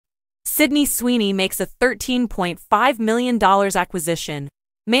Sydney Sweeney makes a $13.5 million acquisition.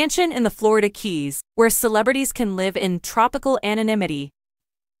 Mansion in the Florida Keys, where celebrities can live in tropical anonymity.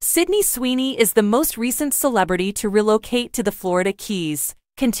 Sydney Sweeney is the most recent celebrity to relocate to the Florida Keys,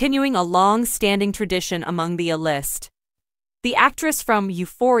 continuing a long-standing tradition among the A-list. The actress from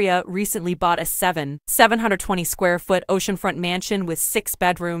Euphoria recently bought a 720-square-foot oceanfront mansion with 6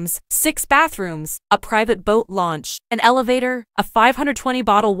 bedrooms, 6 bathrooms, a private boat launch, an elevator, a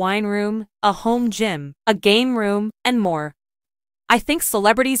 520-bottle wine room, a home gym, a game room, and more. "I think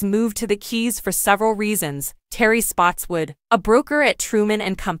celebrities move to the Keys for several reasons," Terry Spotswood, a broker at Truman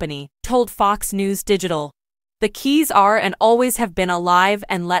and Company, told Fox News Digital. "The Keys are and always have been a live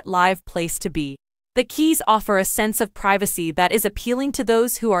and let live place to be. The Keys offer a sense of privacy that is appealing to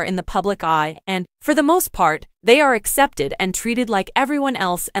those who are in the public eye and, for the most part, they are accepted and treated like everyone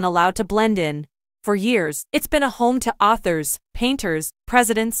else and allowed to blend in. For years, it's been a home to authors, painters,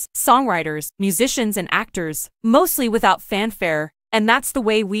 presidents, songwriters, musicians and actors, mostly without fanfare, and that's the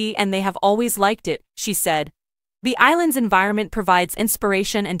way we and they have always liked it," she said. "The island's environment provides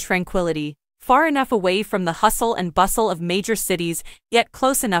inspiration and tranquility, far enough away from the hustle and bustle of major cities, yet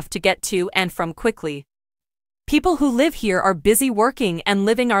close enough to get to and from quickly. People who live here are busy working and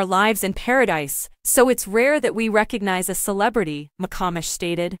living our lives in paradise, so it's rare that we recognize a celebrity," McComish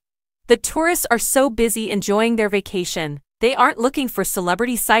stated. "The tourists are so busy enjoying their vacation, they aren't looking for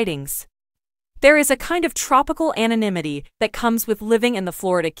celebrity sightings. There is a kind of tropical anonymity that comes with living in the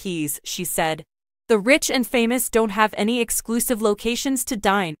Florida Keys," she said. "The rich and famous don't have any exclusive locations to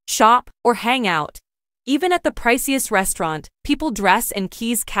dine, shop, or hang out. Even at the priciest restaurant, people dress in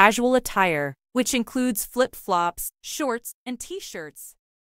Keys casual attire, which includes flip-flops, shorts, and t-shirts.